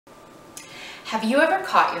Have you ever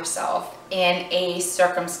caught yourself in a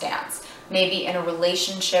circumstance, maybe in a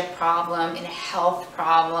relationship problem, in a health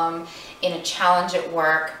problem, in a challenge at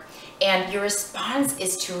work, and your response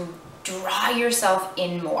is to draw yourself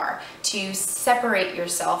in more, to separate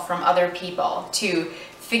yourself from other people, to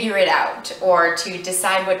figure it out, or to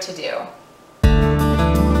decide what to do?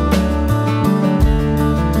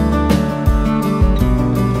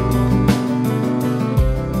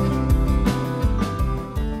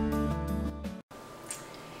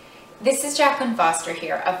 This is Jacqueline Foster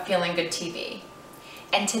here of Feeling Good TV.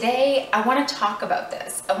 And today I want to talk about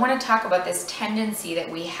this. I want to talk about this tendency that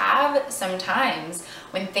we have sometimes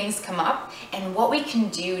when things come up and what we can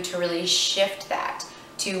do to really shift that,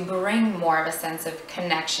 to bring more of a sense of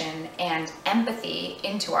connection and empathy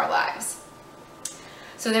into our lives.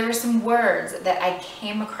 So there were some words that I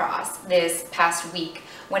came across this past week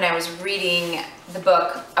when I was reading the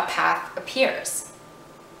book A Path Appears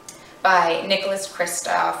by Nicholas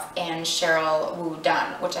Kristof and Sheryl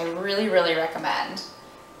WuDunn, which I really recommend.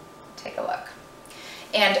 Take a look.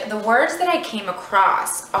 And the words that I came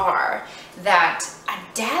across are that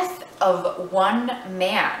a death of one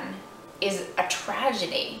man is a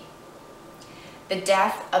tragedy. The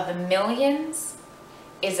death of the millions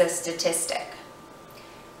is a statistic.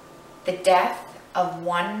 The death of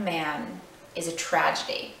one man is a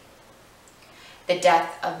tragedy. The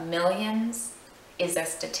death of millions is a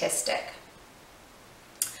statistic.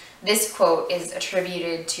 This quote is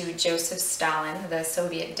attributed to Joseph Stalin, the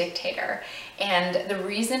Soviet dictator, and the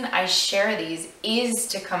reason I share these is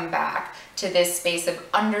to come back to this space of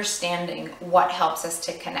understanding what helps us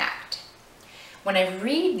to connect. When I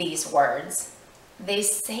read these words, they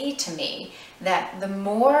say to me that the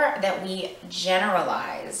more that we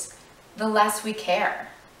generalize, the less we care,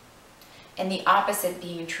 and the opposite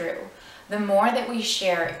being true. The more that we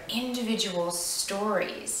share individual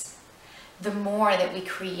stories, the more that we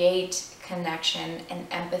create connection and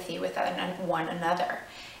empathy with one another.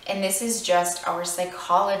 And this is just our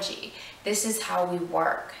psychology. This is how we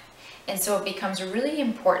work. And so it becomes really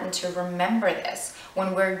important to remember this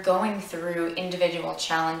when we're going through individual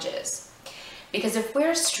challenges. Because if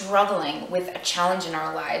we're struggling with a challenge in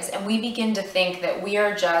our lives and we begin to think that we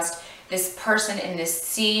are just this person in this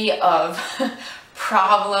sea of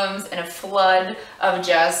problems and a flood of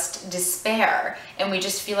just despair, and we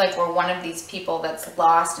just feel like we're one of these people that's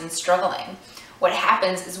lost and struggling, what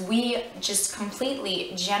happens is we just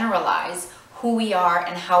completely generalize who we are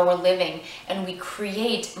and how we're living, and we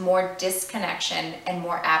create more disconnection and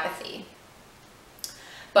more apathy.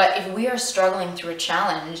 But if we are struggling through a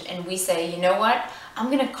challenge and we say, you know what,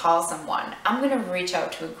 I'm going to call someone, I'm going to reach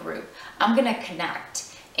out to a group, I'm going to connect,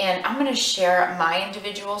 and I'm going to share my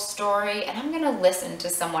individual story, and I'm going to listen to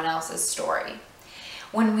someone else's story.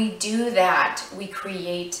 When we do that, we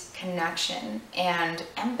create connection and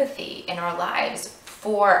empathy in our lives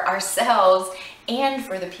for ourselves and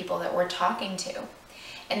for the people that we're talking to.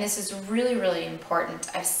 And this is really important.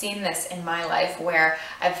 I've seen this in my life where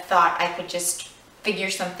I've thought I could just figure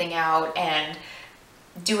something out and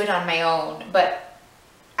do it on my own, but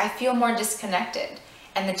I feel more disconnected.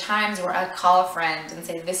 And the times where I call a friend and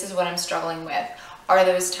say, this is what I'm struggling with, are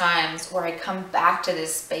those times where I come back to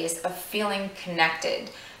this space of feeling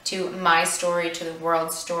connected to my story, to the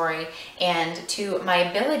world's story, and to my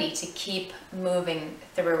ability to keep moving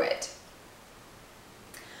through it.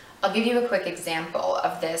 I'll give you a quick example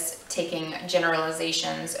of this, taking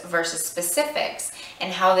generalizations versus specifics,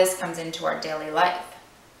 and how this comes into our daily life.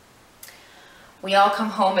 We all come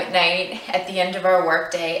home at night at the end of our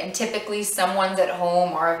workday, and typically someone's at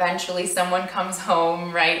home, or eventually someone comes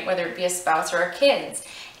home, right? Whether it be a spouse or our kids.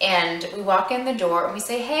 And we walk in the door and we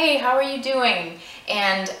say, hey, how are you doing?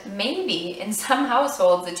 And maybe in some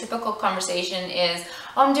households, the typical conversation is,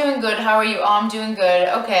 oh, I'm doing good. How are you? Oh, I'm doing good.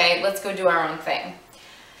 Okay, let's go do our own thing.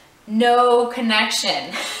 No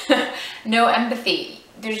connection, no empathy.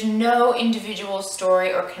 There's no individual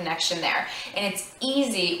story or connection there. And it's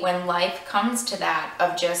easy when life comes to that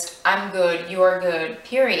of just, I'm good, you're good,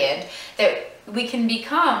 period, that we can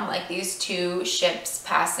become like these two ships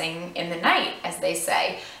passing in the night, as they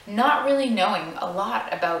say, not really knowing a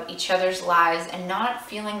lot about each other's lives and not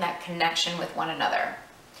feeling that connection with one another.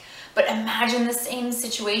 But imagine the same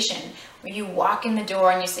situation where you walk in the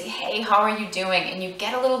door and you say, hey, how are you doing? And you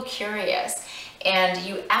get a little curious, and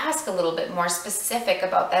you ask a little bit more specific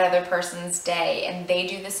about that other person's day, and they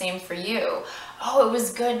do the same for you. Oh, it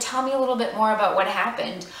was good. Tell me a little bit more about what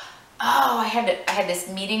happened. Oh, I had this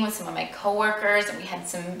meeting with some of my coworkers, and we had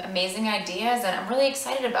some amazing ideas, and I'm really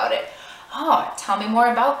excited about it. Oh, tell me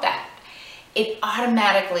more about that. it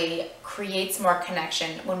automatically creates more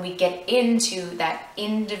connection when we get into that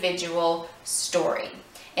individual story.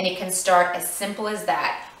 And it can start as simple as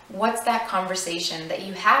that. What's that conversation that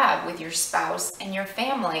you have with your spouse and your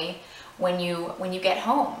family when you get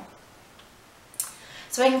home?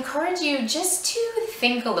 So I encourage you just to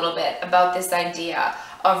think a little bit about this idea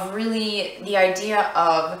of really the idea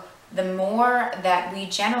of the more that we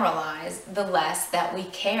generalize, the less that we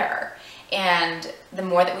care, and the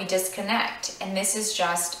more that we disconnect. And this is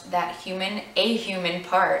just that a human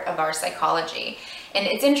part of our psychology. And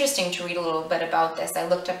it's interesting to read a little bit about this. I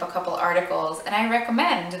looked up a couple articles, and I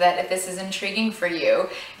recommend that if this is intriguing for you,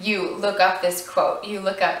 you look up this quote, you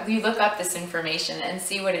look up this information and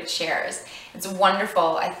see what it shares. It's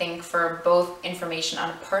wonderful, I think, for both information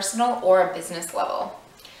on a personal or a business level.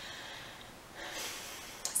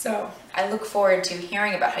 So I look forward to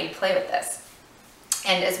hearing about how you play with this.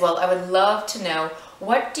 And as well, I would love to know,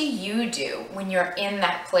 what do you do when you're in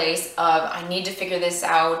that place of, I need to figure this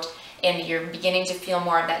out, and you're beginning to feel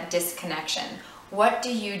more of that disconnection? What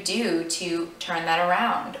do you do to turn that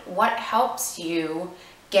around? What helps you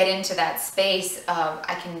get into that space of,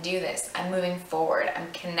 I can do this, I'm moving forward,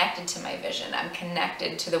 I'm connected to my vision, I'm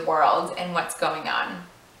connected to the world and what's going on?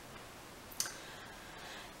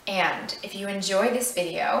 And if you enjoy this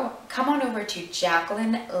video, come on over to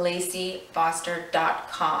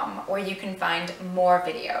JacquelineLaceyFoster.com, where you can find more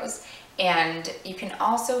videos. And you can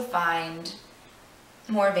also find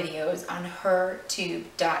more videos on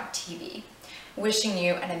hertube.tv. Wishing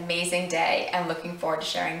you an amazing day and looking forward to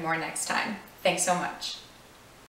sharing more next time. Thanks so much.